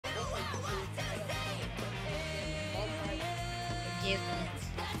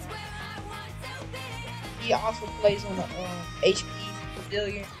He also plays on the HP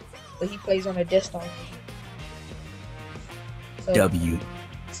Pavilion, but he plays on the desktop. So, W.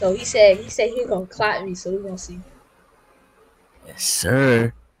 So he said he gonna clap me. So we gonna see. Yes,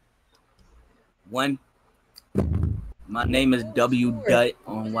 sir. One. My name is W. Dutt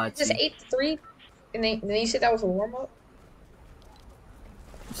on YT. Just 8-3, and then you said that was a warm up.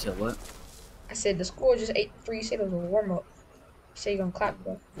 You said what? I said the score just 8-3. You said it was a warm up. You said you gonna clap,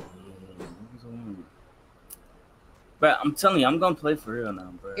 bro. Bro, I'm telling you, I'm gonna play for real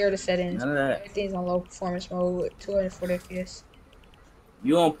now, bro. Here are the settings. None of that. Everything's on low performance mode with 240 FPS.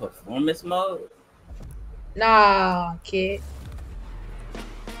 You on performance mode? Nah, kid.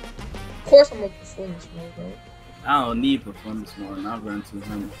 Of course I'm on performance mode, bro. I don't need performance mode, and I run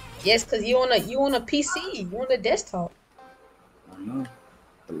 200. Yes, cause you on a PC, you on the desktop. I know.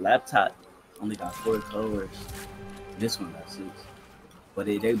 The laptop only got 4 cores. This one got 6. But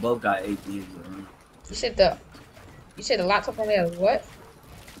they both got 8 gigs of RAM. You said the laptop only has what?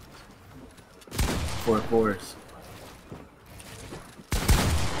 4 cores.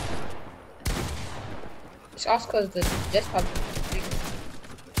 It's also cause the desktop is bigger.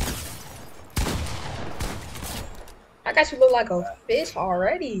 I got you look like a fish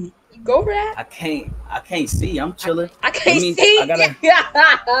already. You go for that? I can't see. I'm chilling. I can't see. I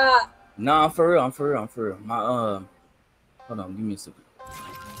gotta. No, I'm for real. My hold on, give me a second.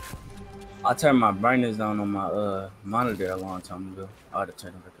 I turned my brightness down on my monitor a long time ago. I ought to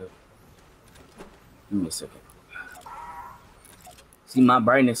turn it back up. Give me a second. See, my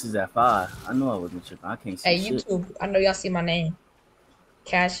brightness is at 5. I know I wasn't tripping. I can't see. Hey, shit. YouTube. I know y'all see my name.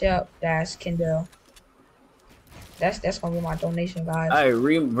 Cash App - Kendall. That's gonna be my donation, guys. All right,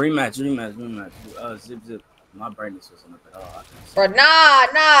 rematch. Zip. My brightness wasn't up at all. Bro, nah.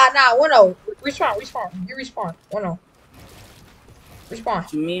 1-0. Respawn. You respawn. 1-0. Respawn.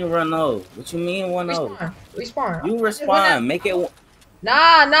 What you mean 1-0? What you mean 1-0? Respawn. You respawn. Make it.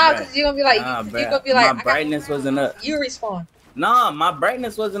 Nah, cause you're gonna be like, you're gonna be like, my brightness wasn't up. You respawn. Nah, my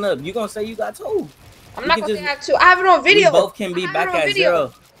brightness wasn't up. You gonna say you got 2? I'm not gonna say I have 2. I have it on video. We both can be back at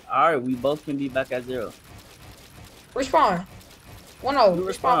 0. All right, we both can be back at 0. Respawn. 1-0. You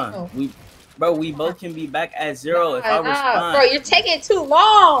respawn. We both can be back at 0 if I respond. Bro, you're taking too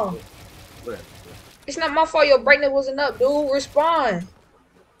long. Whatever. It's not my fault your brightness wasn't up, dude. Respond.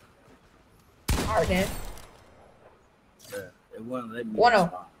 Alright then. Yeah, it wouldn't let me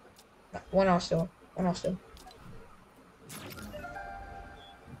 1-0. 1-0 still. 1-0 still.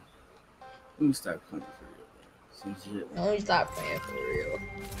 Let me start playing for real. Some shit. No, let me stop playing for real.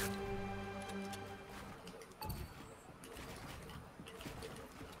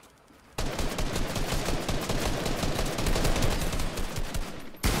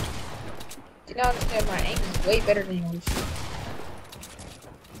 You know, understand my aim is way better than yours.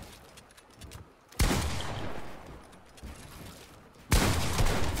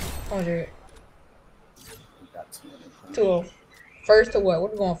 Oh, dude. 2-0. First to what? What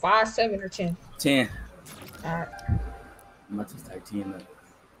are we going? 5, 7, or 10? 10. Alright. I'm about to type 10 up.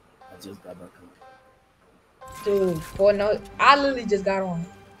 I just got back on. Dude, boy, no. I literally just got on.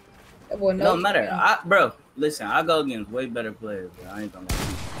 That boy, no. No matter. Bro, listen, I go against way better players, but I ain't gonna lie.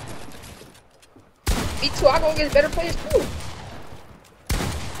 Me too. I go against better players too.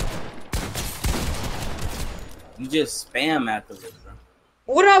 You just spam afterwards, bro.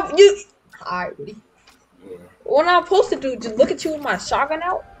 What up, you? Alright, buddy. Yeah. What I'm supposed to do? Just look at you with my shotgun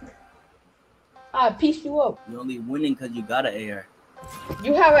out? I piece you up. You only winning because you got an AR.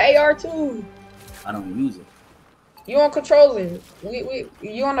 You have an AR too. I don't use it. You on controller.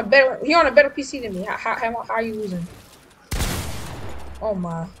 You on a better. He on a better PC than me. How are you losing? Oh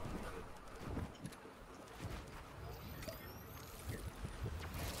my.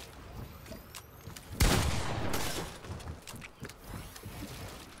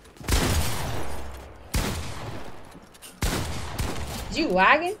 You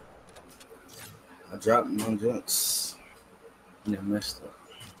lagging? I dropped my jumps. Yeah, messed up.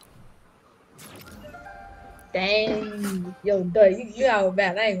 Dang. Yo, duh, you out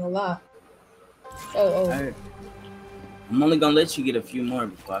bad. I ain't gonna lie. Oh. Right. I'm only gonna let you get a few more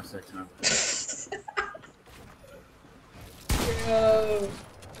before I start time. Yo.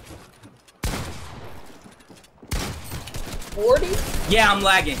 40? Yeah, I'm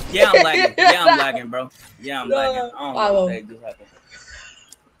lagging. Yeah, I'm lagging, bro. Yeah, I'm lagging. I don't know what just happened.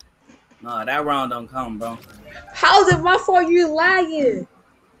 No, that round don't come, bro. How's it my fault you lagging?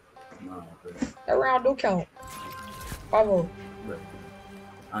 No, bro. That round do count. Bravo.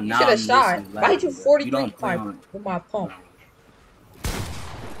 You You should have shot. I hit you 43 with my pump.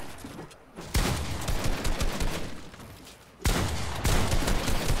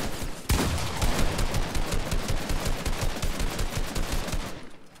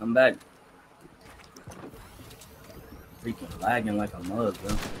 I'm back. Freaking lagging like a mug,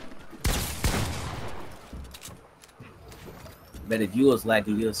 bro. Bet if you was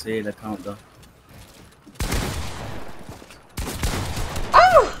lagging, you'll say it account though.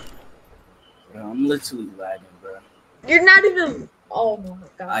 Oh! Bro, I'm literally lagging, bro. You're not even. Oh my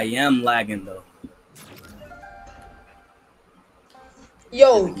god. I am lagging though.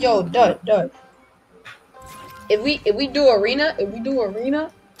 Yo, Dud. If we do arena,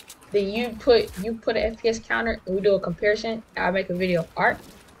 then you put an FPS counter and we do a comparison. I'll make a video. Alright.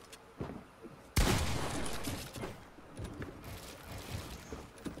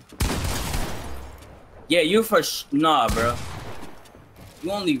 Yeah, you for nah, bro.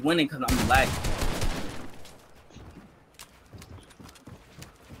 You only winning because I'm lagging.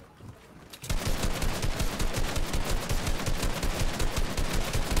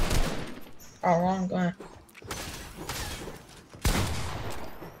 Oh, wrong gun.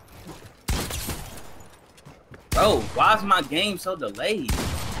 Bro, why is my game so delayed?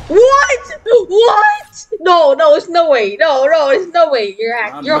 What? What? No, it's no way. No, it's no way. You're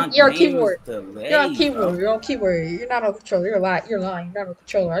on keyboard. Delayed, You're on keyboard. bro. You're on keyboard. You're not on controller. You're lying. You're not on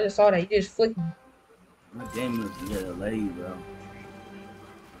controller. I just saw that. You just flicked me. My game is delayed, bro.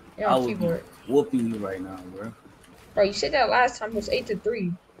 You're on keyboard. Whooping you right now, bro. Bro, you said that last time. It was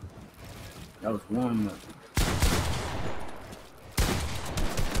 8-3. That was warm up.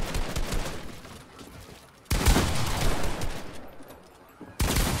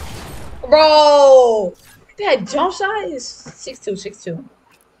 Bro, that jump shot is 6'2".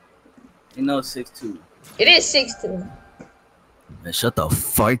 You know 6'2". It is 6'2". Man, shut the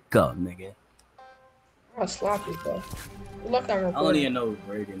fuck up, nigga. I'm gonna slap you, bro. Good luck on I don't recording. even know who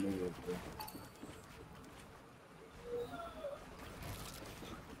Brady is, bro.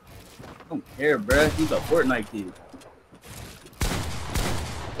 I don't care, bro. He's a Fortnite kid.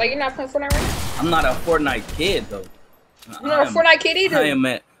 Like, you're not playing Fortnite right now? I'm not a Fortnite kid, though. You're not a Fortnite kid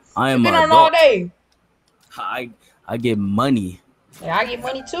either. I am been an on all day. I get money. Yeah, I get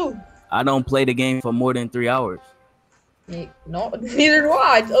money too. I don't play the game for more than 3 hours. Yeah, no, neither do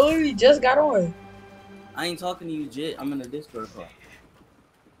I. I literally just got on. I ain't talking to you, Jit. I'm in the Discord call.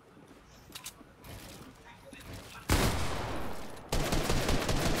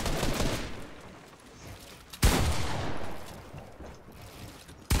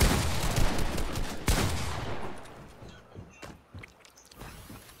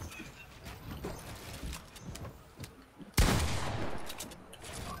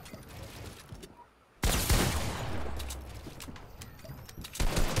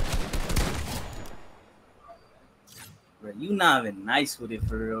 Bro, you not even nice with it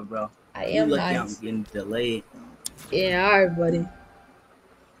for real, bro. I am you nice. I'm getting delayed. Yeah, alright, buddy.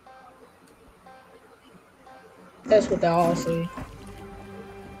 That's what they all say.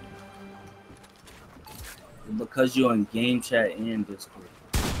 Because you're in game chat and Discord.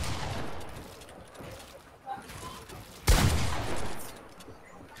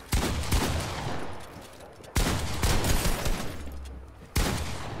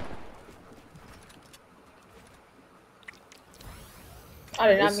 I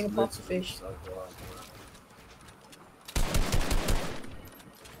did not mean to pop the fish.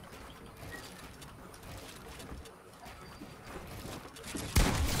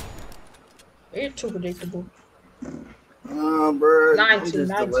 You're too predictable. Bro. 19.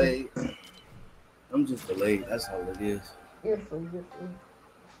 Delayed. I'm just delayed. That's all it is. You're free.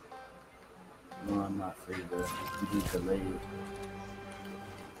 No, I'm not free, bro. I'm just delayed.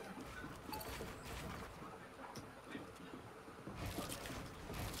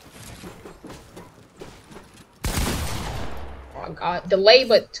 Oh my god. Delay,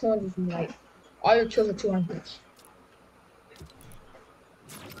 but 200 from like all your kills are 200.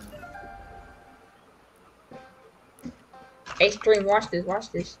 Hey, stream, watch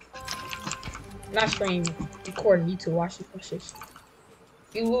this. Not stream, recording YouTube, watch this.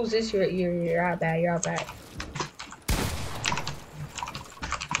 If you lose this, you're out bad.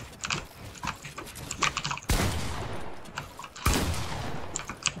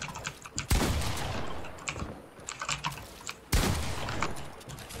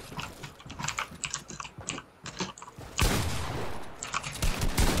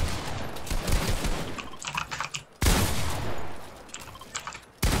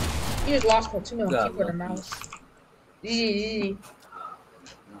 You just lost for 2 minutes on keyboard and mouse. GG.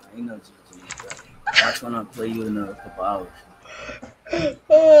 No, ain't no GG, bro. Watch when I play you in a couple hours.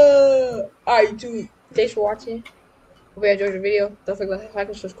 Alright, dude. Thanks for watching. Hope you enjoyed the video. Don't forget to like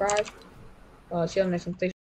and subscribe. See you on the next one. Thanks.